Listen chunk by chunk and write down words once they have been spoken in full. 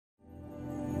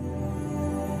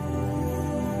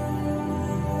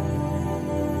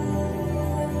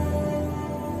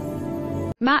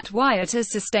Matt Wieters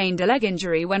sustained a leg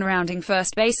injury when rounding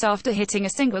first base after hitting a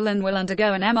single and will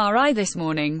undergo an MRI this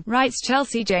morning, writes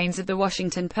Chelsea Janes of The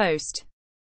Washington Post.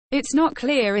 It's not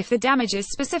clear if the damage is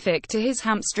specific to his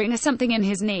hamstring or something in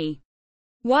his knee.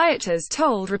 Wieters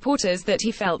told reporters that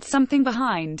he felt something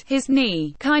behind his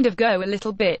knee kind of go a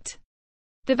little bit.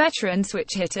 The veteran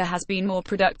switch hitter has been more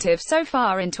productive so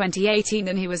far in 2018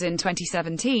 than he was in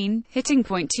 2017, hitting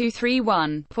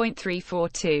 .231,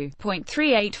 .342,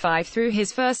 .385 through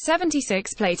his first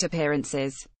 76 plate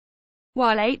appearances.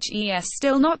 While HES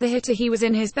still not the hitter he was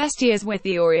in his best years with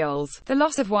the Orioles, the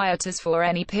loss of Wieters for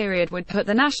any period would put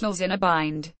the Nationals in a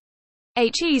bind.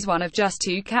 He's one of just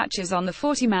 2 catchers on the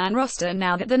 40-man roster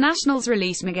now that the Nationals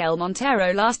released Miguel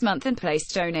Montero last month and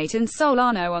placed Jonathan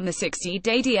Solano on the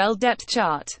 60-day DL depth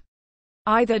chart.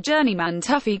 Either journeyman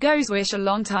Tuffy Goswish or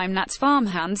longtime Nats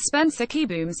farmhand Spencer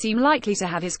Kieboom seem likely to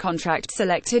have his contract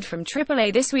selected from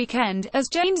AAA this weekend, as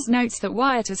Janes notes that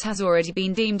Wieters has already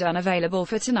been deemed unavailable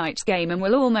for tonight's game and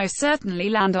will almost certainly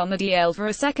land on the DL for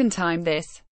a second time this.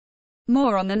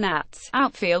 More on the Nats.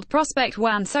 Outfield prospect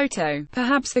Juan Soto,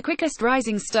 perhaps the quickest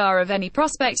rising star of any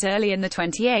prospect early in the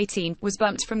 2018, was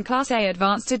bumped from Class A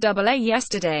advance to AA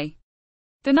yesterday.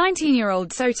 The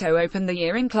 19-year-old Soto opened the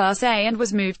year in Class A and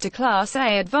was moved to Class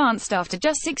A advanced after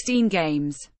just 16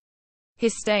 games.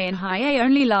 His stay in High A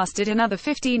only lasted another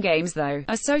 15 games though,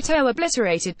 as Soto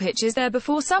obliterated pitches there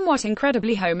before somewhat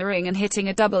incredibly homering and hitting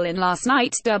a double in last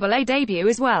night's AA debut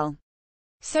as well.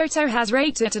 Soto has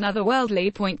raked at an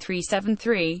otherworldly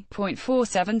 .373,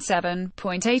 .477,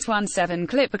 .817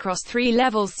 clip across 3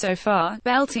 levels so far,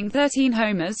 belting 13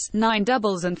 homers, 9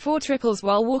 doubles and 4 triples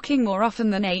while walking more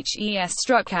often than HES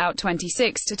struck out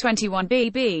 26 to 21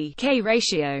 BB/K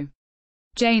ratio.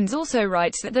 Janes also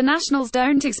writes that the Nationals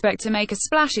don't expect to make a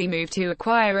splashy move to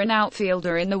acquire an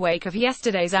outfielder in the wake of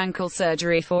yesterday's ankle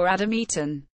surgery for Adam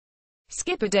Eaton.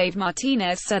 Skipper Dave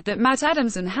Martinez said that Matt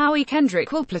Adams and Howie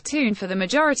Kendrick will platoon for the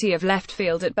majority of left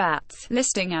field at-bats,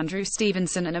 listing Andrew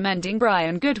Stevenson and amending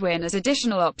Brian Goodwin as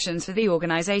additional options for the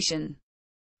organization.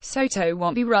 Soto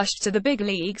won't be rushed to the big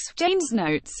leagues, Janes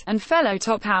notes, and fellow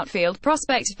top outfield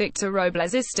prospect Victor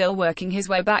Robles is still working his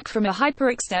way back from a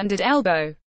hyperextended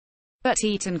elbow. But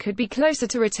Eaton could be closer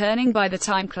to returning by the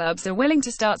time clubs are willing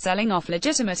to start selling off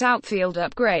legitimate outfield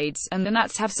upgrades, and the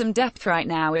Nats have some depth right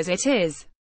now as it is.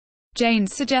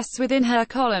 Janes suggests within her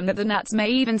column that the Nats may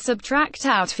even subtract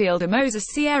outfielder Moses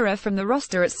Sierra from the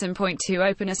roster at some point to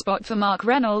open a spot for Mark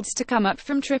Reynolds to come up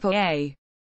from AAA.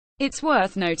 It's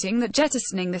worth noting that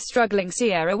jettisoning the struggling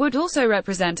Sierra would also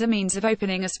represent a means of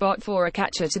opening a spot for a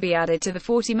catcher to be added to the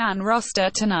 40-man roster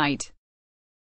tonight.